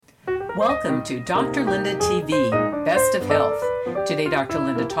Welcome to Dr. Linda TV, Best of Health. Today, Dr.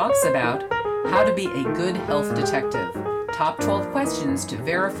 Linda talks about how to be a good health detective. Top 12 questions to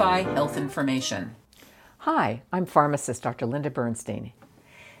verify health information. Hi, I'm pharmacist Dr. Linda Bernstein.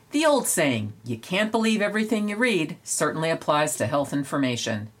 The old saying, you can't believe everything you read, certainly applies to health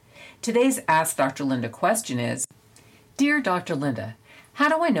information. Today's Ask Dr. Linda question is, Dear Dr. Linda, how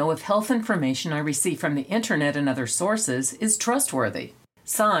do I know if health information I receive from the internet and other sources is trustworthy?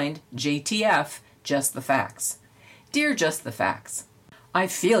 Signed, JTF, Just the Facts. Dear Just the Facts, I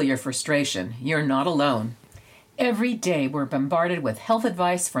feel your frustration. You're not alone. Every day we're bombarded with health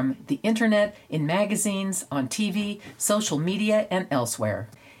advice from the internet, in magazines, on TV, social media, and elsewhere.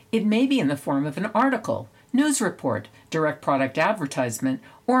 It may be in the form of an article, news report, direct product advertisement,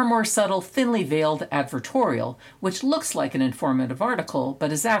 or a more subtle, thinly veiled advertorial, which looks like an informative article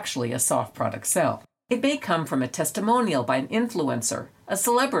but is actually a soft product sell. It may come from a testimonial by an influencer, a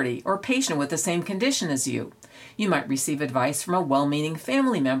celebrity, or patient with the same condition as you. You might receive advice from a well-meaning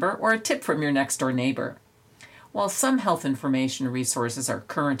family member or a tip from your next-door neighbor. While some health information resources are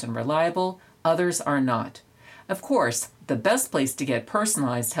current and reliable, others are not. Of course, the best place to get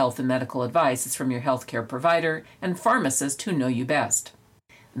personalized health and medical advice is from your healthcare provider and pharmacist who know you best.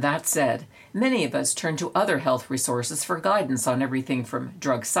 That said, many of us turn to other health resources for guidance on everything from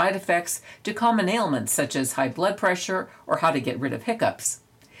drug side effects to common ailments such as high blood pressure or how to get rid of hiccups.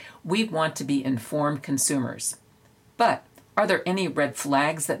 We want to be informed consumers. But are there any red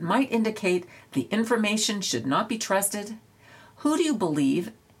flags that might indicate the information should not be trusted? Who do you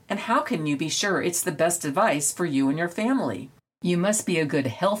believe, and how can you be sure it's the best advice for you and your family? You must be a good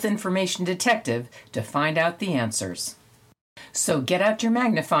health information detective to find out the answers. So get out your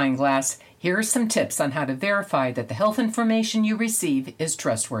magnifying glass. Here are some tips on how to verify that the health information you receive is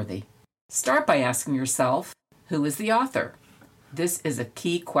trustworthy. Start by asking yourself, who is the author? This is a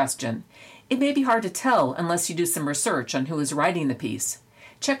key question. It may be hard to tell unless you do some research on who is writing the piece.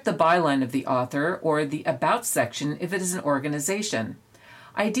 Check the byline of the author or the About section if it is an organization.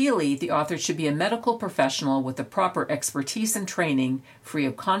 Ideally, the author should be a medical professional with the proper expertise and training, free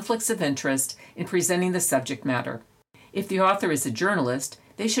of conflicts of interest in presenting the subject matter. If the author is a journalist,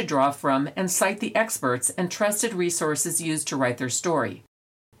 they should draw from and cite the experts and trusted resources used to write their story.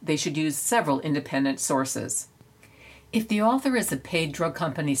 They should use several independent sources. If the author is a paid drug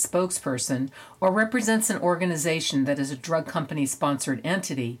company spokesperson or represents an organization that is a drug company-sponsored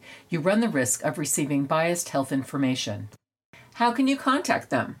entity, you run the risk of receiving biased health information. How can you contact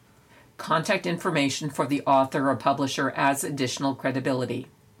them? Contact information for the author or publisher adds additional credibility.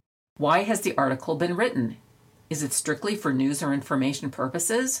 Why has the article been written? Is it strictly for news or information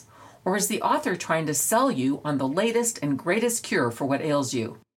purposes? Or is the author trying to sell you on the latest and greatest cure for what ails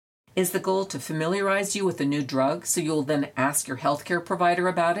you? Is the goal to familiarize you with a new drug so you'll then ask your healthcare provider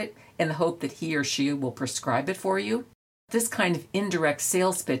about it in the hope that he or she will prescribe it for you? This kind of indirect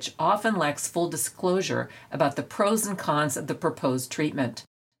sales pitch often lacks full disclosure about the pros and cons of the proposed treatment.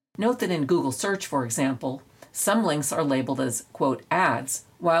 Note that in Google search, for example, some links are labeled as, quote, ads,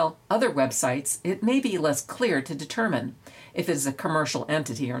 while other websites, it may be less clear to determine if it is a commercial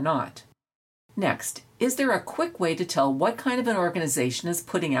entity or not. Next, is there a quick way to tell what kind of an organization is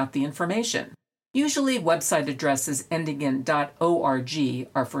putting out the information? Usually, website addresses ending in .org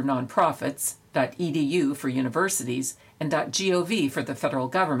are for nonprofits, .edu for universities, and .gov for the federal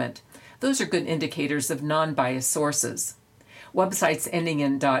government. Those are good indicators of non-biased sources. Websites ending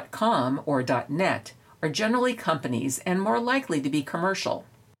in .com or .net are generally companies and more likely to be commercial.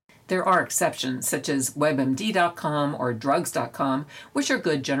 There are exceptions, such as WebMD.com or Drugs.com, which are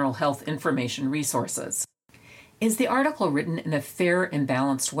good general health information resources. Is the article written in a fair and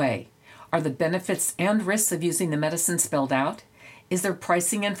balanced way? Are the benefits and risks of using the medicine spelled out? Is there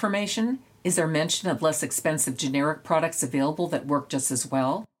pricing information? Is there mention of less expensive generic products available that work just as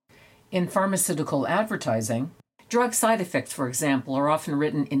well? In pharmaceutical advertising, drug side effects, for example, are often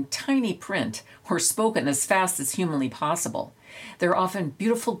written in tiny print or spoken as fast as humanly possible. There are often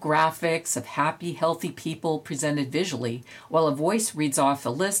beautiful graphics of happy, healthy people presented visually, while a voice reads off a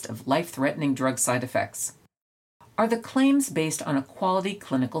list of life-threatening drug side effects. Are the claims based on a quality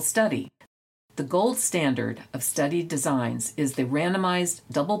clinical study? The gold standard of study designs is the randomized,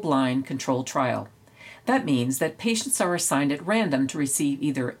 double-blind controlled trial. That means that patients are assigned at random to receive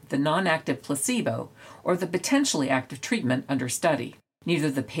either the non-active placebo or the potentially active treatment under study.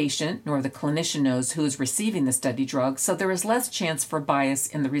 Neither the patient nor the clinician knows who is receiving the study drug, so there is less chance for bias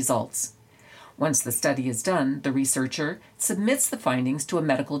in the results. Once the study is done, the researcher submits the findings to a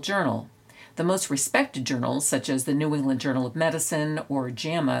medical journal. The most respected journals, such as the New England Journal of Medicine or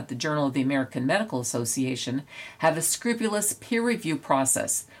JAMA, the Journal of the American Medical Association, have a scrupulous peer review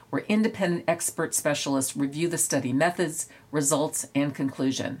process where independent expert specialists review the study methods, results, and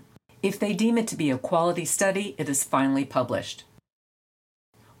conclusion. If they deem it to be a quality study, it is finally published.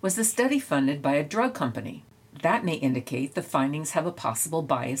 Was the study funded by a drug company? That may indicate the findings have a possible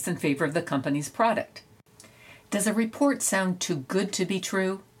bias in favor of the company's product. Does a report sound too good to be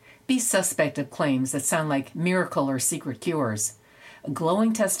true? Be suspect of claims that sound like miracle or secret cures. A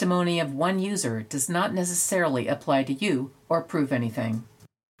glowing testimony of one user does not necessarily apply to you or prove anything.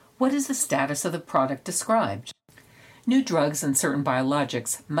 What is the status of the product described? New drugs and certain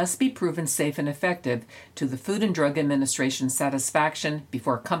biologics must be proven safe and effective to the Food and Drug Administration's satisfaction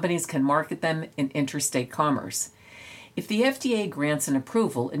before companies can market them in interstate commerce. If the FDA grants an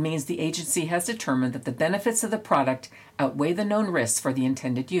approval, it means the agency has determined that the benefits of the product outweigh the known risks for the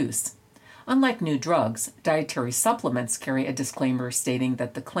intended use. Unlike new drugs, dietary supplements carry a disclaimer stating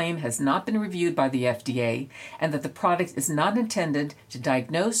that the claim has not been reviewed by the FDA and that the product is not intended to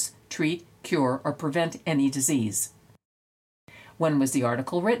diagnose, treat, cure, or prevent any disease. When was the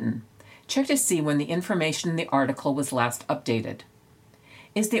article written? Check to see when the information in the article was last updated.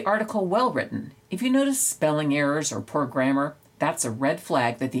 Is the article well written? If you notice spelling errors or poor grammar, that's a red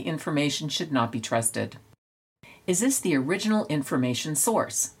flag that the information should not be trusted. Is this the original information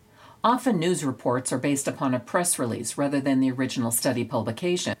source? Often news reports are based upon a press release rather than the original study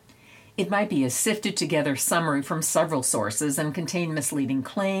publication. It might be a sifted together summary from several sources and contain misleading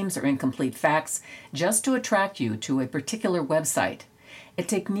claims or incomplete facts just to attract you to a particular website, a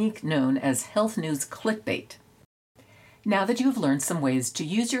technique known as health news clickbait. Now that you've learned some ways to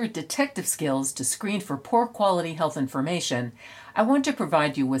use your detective skills to screen for poor quality health information, I want to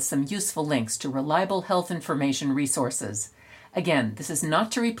provide you with some useful links to reliable health information resources. Again, this is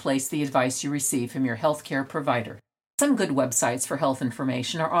not to replace the advice you receive from your healthcare provider. Some good websites for health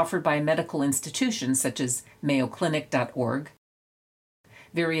information are offered by medical institutions such as mayoclinic.org,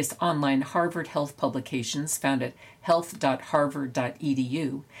 various online Harvard Health publications found at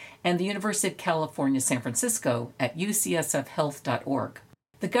health.harvard.edu, and the University of California, San Francisco at ucsfhealth.org.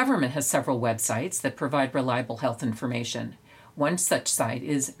 The government has several websites that provide reliable health information. One such site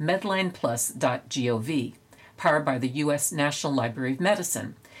is medlineplus.gov, powered by the U.S. National Library of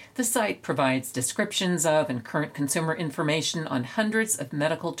Medicine. The site provides descriptions of and current consumer information on hundreds of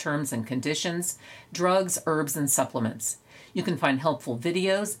medical terms and conditions, drugs, herbs, and supplements. You can find helpful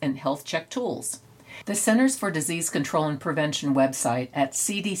videos and health check tools. The Centers for Disease Control and Prevention website at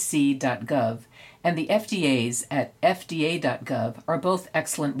cdc.gov and the FDA's at fda.gov are both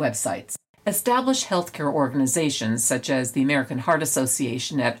excellent websites. Established healthcare organizations such as the American Heart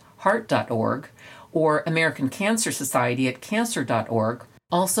Association at heart.org or American Cancer Society at cancer.org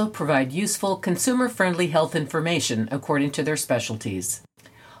also provide useful, consumer-friendly health information according to their specialties.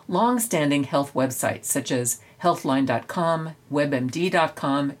 Long-standing health websites such as Healthline.com,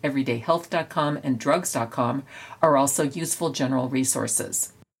 WebMD.com, EverydayHealth.com, and Drugs.com are also useful general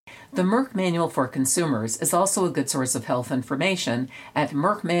resources. The Merck Manual for Consumers is also a good source of health information at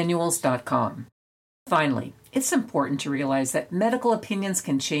merckmanuals.com. Finally, it's important to realize that medical opinions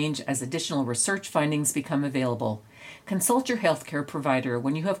can change as additional research findings become available. Consult your healthcare provider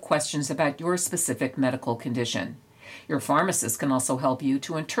when you have questions about your specific medical condition. Your pharmacist can also help you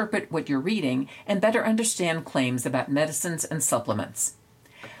to interpret what you're reading and better understand claims about medicines and supplements.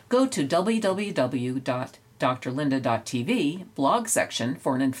 Go to www.drlinda.tv blog section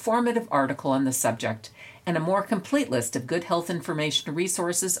for an informative article on the subject and a more complete list of good health information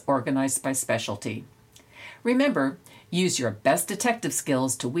resources organized by specialty. Remember, use your best detective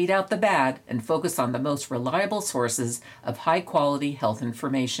skills to weed out the bad and focus on the most reliable sources of high-quality health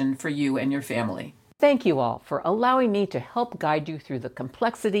information for you and your family. Thank you all for allowing me to help guide you through the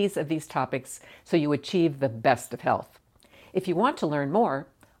complexities of these topics so you achieve the best of health. If you want to learn more,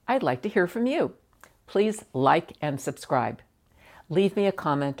 I'd like to hear from you. Please like and subscribe. Leave me a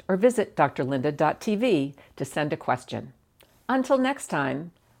comment or visit drlinda.tv to send a question. Until next time,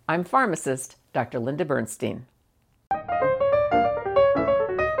 I'm pharmacist Dr. Linda Bernstein.